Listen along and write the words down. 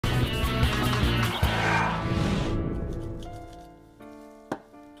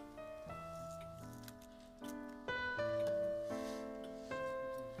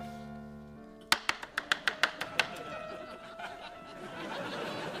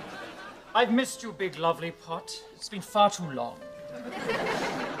I've missed you, big lovely pot. It's been far too long.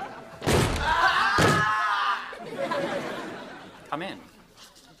 Come in.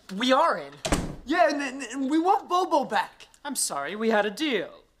 We are in. Yeah, and we want Bobo back. I'm sorry, we had a deal.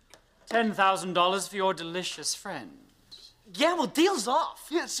 $10,000 for your delicious friend. Yeah, well, deal's off.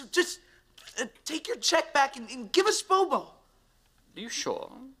 Yeah, so just take your check back and give us Bobo. Are you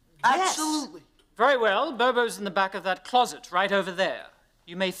sure? Yes. Absolutely. Very well. Bobo's in the back of that closet, right over there.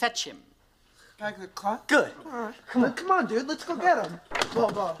 You may fetch him. Back in the clock? Good. All right. Come on, dude. Let's go get him.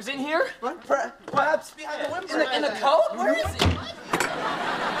 Bobo. Is it in here? Right? Perhaps behind the window. In the coat? Where is it?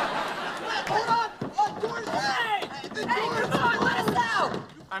 Hold on! Door's hey! The door's Come on, let us out!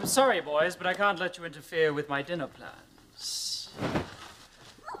 I'm sorry, boys, but I can't let you interfere with my dinner plans.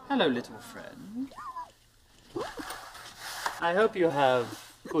 Hello, little friend. I hope you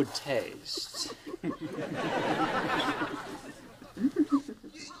have good taste. You open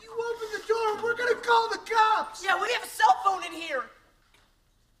the door and we're gonna call the cops! Yeah, we have a cell phone in here.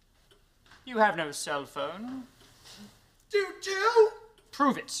 You have no cell phone. You do?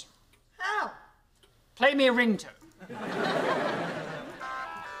 Prove it. How? Play me a ringtone.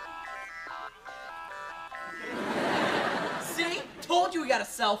 See? Told you we got a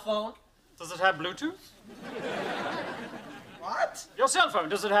cell phone. Does it have Bluetooth? What? Your cell phone,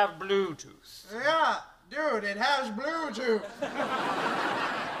 does it have Bluetooth? Yeah, dude, it has Bluetooth.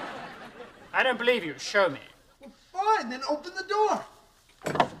 I don't believe you. Show me. Well, fine, then open the door.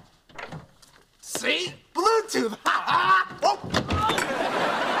 See? Bluetooth! Ha ha! Oh.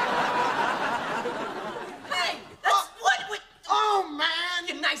 Hey, that's what we... Oh, man!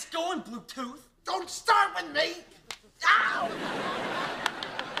 You nice going, Bluetooth. Don't start with me!